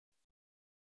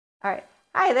All right.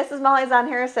 Hi, this is Molly Zahn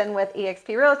Harrison with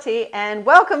eXp Realty, and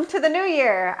welcome to the new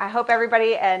year. I hope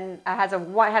everybody had a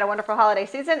wonderful holiday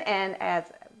season and has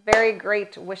very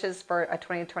great wishes for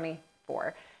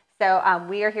 2024. So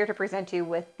we are here to present you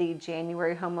with the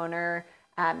January homeowner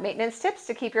maintenance tips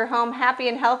to keep your home happy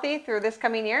and healthy through this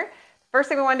coming year. First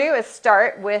thing we want to do is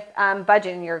start with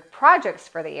budgeting your projects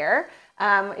for the year.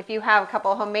 If you have a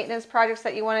couple of home maintenance projects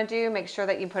that you want to do, make sure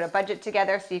that you put a budget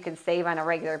together so you can save on a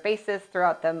regular basis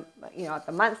throughout the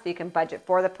month, so you can budget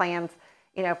for the plans,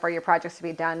 for your projects to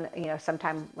be done,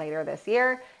 sometime later this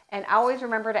year. And always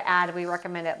remember to add, we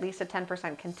recommend at least a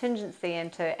 10% contingency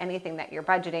into anything that you're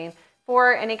budgeting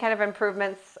for any kind of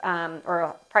improvements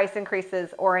or price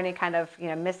increases or any kind of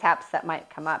mishaps that might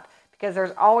come up, because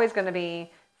there's always going to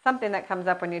be something that comes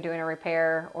up when you're doing a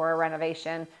repair or a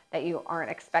renovation that you aren't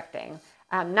expecting.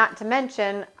 Not to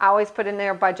mention, always put in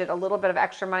their budget a little bit of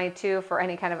extra money too for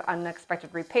any kind of unexpected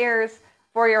repairs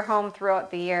for your home throughout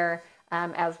the year,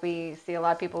 as we see a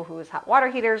lot of people whose hot water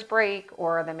heaters break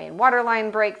or the main water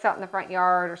line breaks out in the front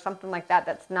yard or something like that.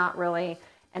 That's not really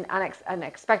an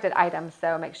unexpected item,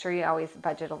 so make sure you always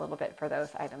budget a little bit for those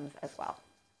items as well.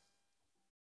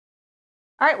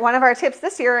 All right, one of our tips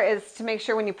this year is to make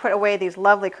sure when you put away these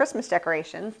lovely Christmas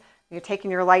decorations, you're taking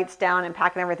your lights down and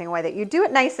packing everything away, that you do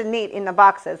it nice and neat in the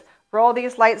boxes. Roll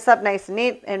these lights up nice and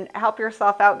neat and help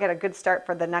yourself out, get a good start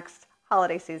for the next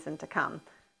holiday season to come.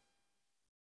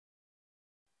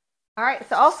 All right,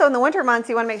 so also in the winter months,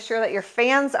 you want to make sure that your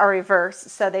fans are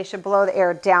reversed, so they should blow the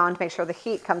air down to make sure the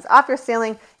heat comes off your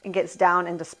ceiling and gets down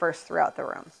and dispersed throughout the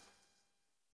room.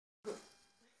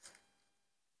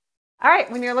 All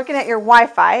right, when you're looking at your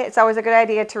Wi-Fi, it's always a good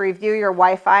idea to review your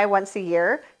Wi-Fi once a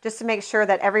year, just to make sure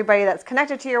that everybody that's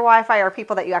connected to your Wi-Fi are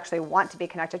people that you actually want to be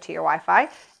connected to your Wi-Fi.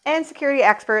 And security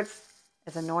experts,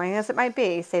 as annoying as it might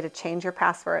be, say to change your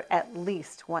password at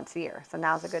least once a year. So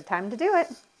now's a good time to do it.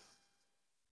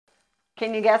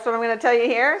 Can you guess what I'm going to tell you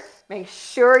here? Make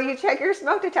sure you check your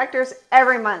smoke detectors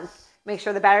every month. Make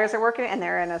sure the batteries are working and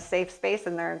they're in a safe space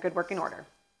and they're in good working order.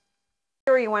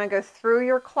 You want to go through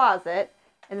your closet.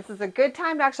 And this is a good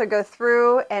time to actually go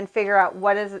through and figure out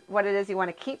what it is you want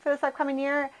to keep for this upcoming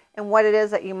year and what it is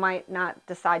that you might not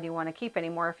decide you want to keep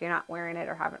anymore if you're not wearing it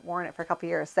or haven't worn it for a couple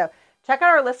years. So check out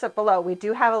our list up below. We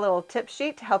do have a little tip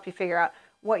sheet to help you figure out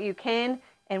what you can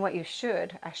and what you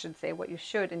should, what you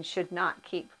should and should not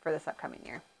keep for this upcoming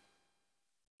year.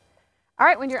 All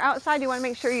right, when you're outside, you want to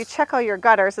make sure you check all your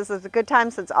gutters. This is a good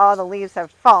time, since all the leaves have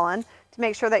fallen, to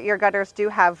make sure that your gutters do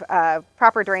have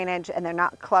proper drainage and they're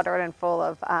not cluttered and full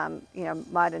of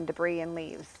mud and debris and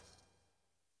leaves.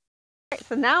 All right,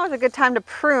 so now is a good time to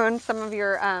prune some of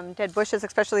your dead bushes,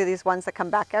 especially these ones that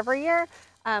come back every year.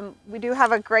 We do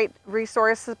have a great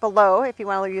resource below if you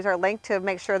want to use our link to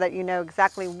make sure that you know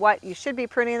exactly what you should be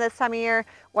pruning this time of year,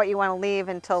 what you want to leave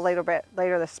until later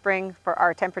this spring for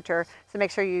our temperature. So make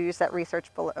sure you use that resource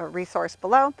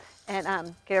below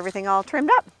and get everything all trimmed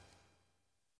up.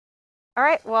 All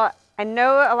right, well, I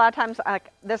know a lot of times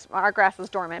our grass is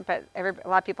dormant, but a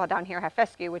lot of people down here have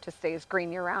fescue, which stays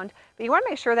green year round. But you want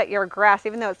to make sure that your grass,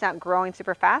 even though it's not growing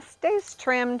super fast, stays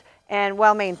trimmed and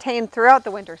well maintained throughout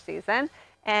the winter season.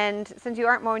 And since you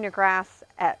aren't mowing your grass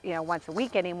at once a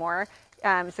week anymore,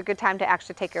 it's a good time to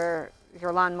actually take your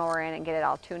lawnmower in and get it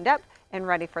all tuned up and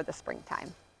ready for the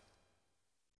springtime.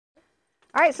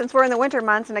 All right, since we're in the winter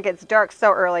months and it gets dark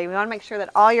so early, we want to make sure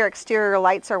that all your exterior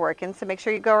lights are working. So make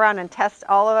sure you go around and test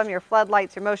all of them, your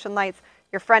floodlights, your motion lights,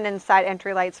 your front and side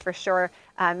entry lights for sure.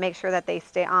 Make sure that they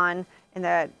stay on and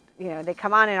that they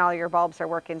come on and all your bulbs are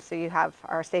working, so you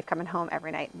are safe coming home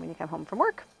every night when you come home from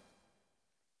work.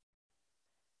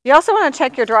 You also want to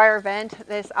check your dryer vent.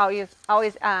 This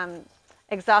always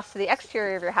exhausts to the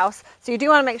exterior of your house. So you do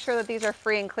want to make sure that these are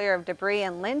free and clear of debris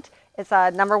and lint. It's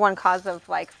a #1 cause of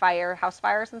house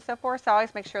fires and so forth. So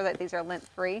always make sure that these are lint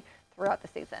free throughout the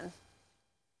season.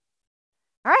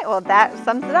 All right, well, that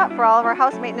sums it up for all of our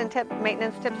house maintenance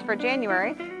tips for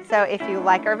January. So if you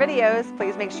like our videos,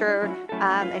 please make sure,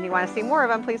 and you want to see more of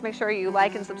them, please make sure you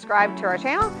like and subscribe to our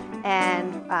channel,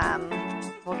 and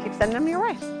we'll keep sending them your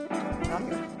way.